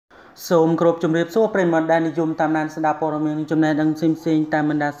សូមគោរពជំរាបសួរប្រិយមិត្តដែលនិយមតាមដានស្ដាប់ព័ត៌មាននិងចំណេះដឹងផ្សេងៗតាម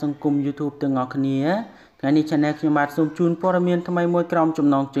បណ្ដាសង្គម YouTube ទាំងអស់គ្នាថ្ងៃនេះ Channel ខ្ញុំបាទសូមជូនព័ត៌មានថ្មីមួយក្រុមចំ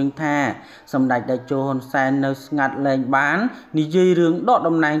ណងជើងថាសម្ដេចតេជោហ៊ុនសែននៅស្ងាត់លែងបាននិយាយរឿងដក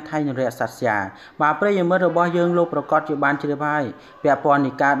តំណែងថៃនរៈសត្យាបាទប្រិយមិត្តរបស់យើងលោកប្រកាសជាបានជ្រាបហើយពាក់ព័ន្ធ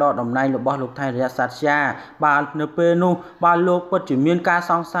នឹងការដកតំណែងរបស់លោកថៃនរៈសត្យាបាទនៅពេលនោះបាទលោកពិតជាមានការ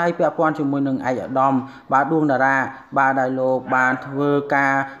សង្ស័យពាក់ព័ន្ធជាមួយនឹងឯកឧត្តមបាទដួងតារាបាទដែលលោកបានធ្វើកា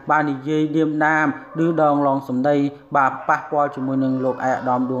របាននិយាយឌៀមដាមឬដងឡងសម្ដីបាទប៉ះពាល់ជាមួយនឹងលោកឯកឧត្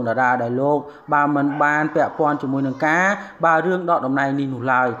តមដួងតារាដែលលោកបាទមិនបានពាក់ព័ន្ធជាមួយនឹងការបាទរឿងដកតំណែងនេះនោះ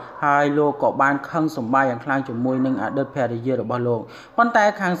ឡើយហើយលោកក៏បានខឹងសម្បាយយ៉ាងខ្លាំងជាមួយនឹងអតីតភរិយារបស់លោកប៉ុន្តែ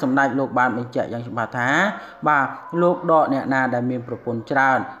ខាងសម្ដេចលោកបានបញ្ជាក់យ៉ាងច្បាស់ថាបាទលោកដកអ្នកណាដែលមានប្រពន្ធច្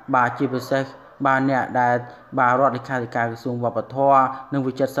រើនបាទជាពិសេសបាទអ្នកដែលបាទរដ្ឋលេខាធិការក្រសួងវប្បធម៌និង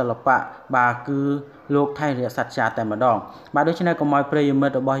វិចិត្រសិល្បៈបាទគឺលោកថៃនរៈសត្យាតែម្ដងបាទដូច្នេះកុំឲ្យប្រិយមិ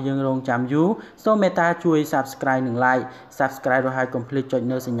ត្តរបស់យើងរងចាំយូរសូមមេត្តាជួយ Subscribe និង Like Subscribe រួចហើយកុំភ្លេចចុច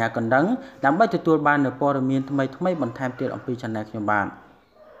នៅសញ្ញាកណ្ដឹងដើម្បីទទួលបាននូវព័ត៌មានថ្មីៗបន្ថែមទៀតអំពី Channel ខ្ញុំបាទ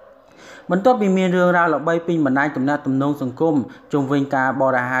បន្ទាប់ពីមានរឿងរ៉ាវល្បីពេញបណ្ដាញទំនាក់ទំនងសង្គមជុំវិញការប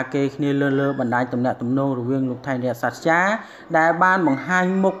រិហាគេគ្នាលើបណ្ដាញទំនាក់ទំនងរវាងលោកថៃនរៈសត្យាដែលបានបង្ហាញ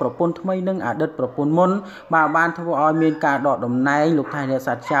មុខប្រពន្ធថ្មីនិងអតីតប្រពន្ធមុនបានធ្វើឲ្យមានការដកតំណែងលោកថៃនរៈស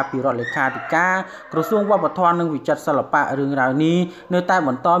ត្យាពីរដ្ឋលេខាធិការក្រសួងវប្បធម៌និងវិចិត្រសិល្បៈរឿងរ៉ាវនេះនៅតែប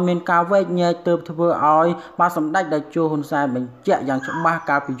ន្តមានការវែកញែកទើបធ្វើឲ្យបាទសម្ដេចតេជោហ៊ុនសែនបញ្ជាក់យ៉ាងច្បាស់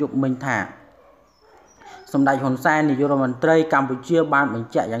កាលពីយប់មិញថាសម្ដេចហ៊ុនសែននាយករដ្ឋមន្ត្រីកម្ពុជាបានបញ្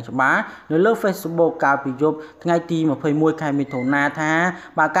ជាក់យ៉ាងច្បាស់នៅលើ Facebook កាលពីយប់ថ្ងៃទី21ខែមិថុនាថា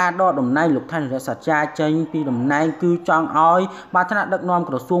បាទការដកតំណែងលោកថៃនរៈសត្យាចេញពីតំណែងគឺចង់ឲ្យបាទថ្នាក់ដឹកនាំ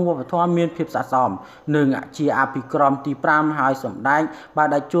ក្រសួងវប្បធម៌មានភាពស័ក្តិសមនិងជាអភិក្រមទី5ហើយសម្ដេចបាទ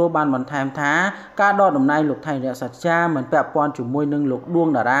តេជោបានបន្ថែមថាការដកតំណែងលោកថៃនរៈសត្យាមិនពាក់ព័ន្ធជាមួយនឹងលោកដួង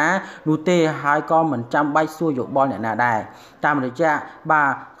តារានោះទេហើយក៏មិនចាំបាច់សួរយោបល់អ្នកណាដែរតាមរយៈបា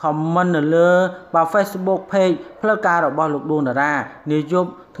ទ comment នៅលើបាទ Facebook page ផ្លូវការរបស់លោកដួងតារានាយប់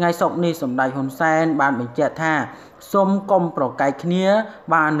ថ្ងៃសុក្រនេះសម្ដេចហ៊ុនសែនបានបញ្ជាក់ថាសូមកុំប្រកែកគ្នា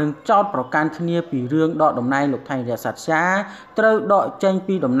បាទនឹងចោទប្រកាន់គ្នាពីរឿងដកតំណែងលោកថៃនរៈសត្យាត្រូវដកចេញ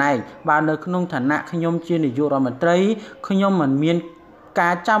ពីតំណែងបាទនៅក្នុងឋានៈខ្ញុំជានាយករដ្ឋមន្ត្រីខ្ញុំមិនមានកា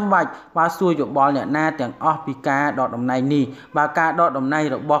រចាំបាច់បាទសួរយោបល់អ្នកណាទាំងអស់ពីការដកតំណែងនេះបាទការដកតំណែង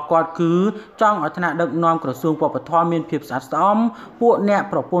របស់គាត់គឺចង់ឲ្យថ្នាក់ដឹកនាំក្រសួងវប្បធម៌មានភាពស្អាតស្អំពួកអ្នក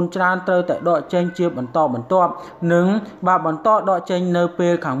ប្រពន្ធច្រើនត្រូវតែដកចេញជាបន្តបន្ទាប់និងបាទបន្តដកចេញនៅពេ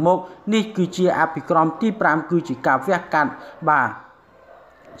លខាងមុខនេះគឺជាអភិក្រមទី5គឺជាការវះកាត់បាទ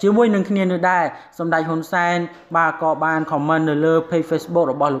ជាមួយនឹងគ្នានេះដែរសម្ដេចហ៊ុនសែនបាទក៏បាន comment នៅលើ page Facebook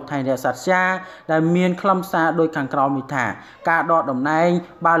របស់លោកថៃនរៈសត្យាដែលមានខ្លឹមសារដូចខាងក្រោមនេះថាការដកតំណែង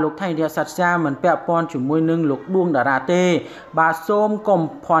បាទលោកថៃនរៈសត្យាមិនពាក់ព័ន្ធជាមួយនឹងលោកដួងតារាទេបាទសូមកុំ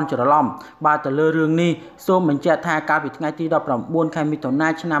ភ័ន្តច្រឡំបាទទៅលើរឿងនេះសូមបញ្ជាក់ថាកាលពីថ្ងៃទី19ខែមិថុនា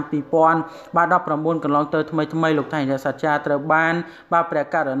ឆ្នាំ2019កន្លងទៅថ្មីលោកថៃនរៈសត្យាត្រូវបានបាទព្រះ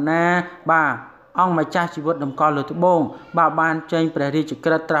ករុណាបាទអង្គម្ចាស់ជីវិតតម្កល់លើត្បូងបាទបានចេញព្រះរាជ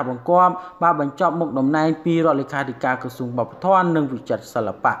ក្រឹត្យត្រាស់បង្គាប់បាទបញ្ចប់មុខតំណែងពីរដ្ឋលេខាធិការក្រសួងវប្បធម៌និងវិចិត្រសិ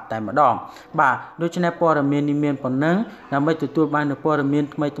ល្បៈតែម្ដងបាទដូច្នេះព័ត៌មាននេះមានប៉ុណ្ណឹងដើម្បីទទួលបាននូវព័ត៌មាន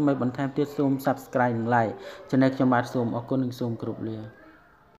ថ្មីបន្ថែមទៀតសូម Subscribe និង Like ចំណែកខ្ញុំបាទសូមអរគុណនិងសូមគោរពលា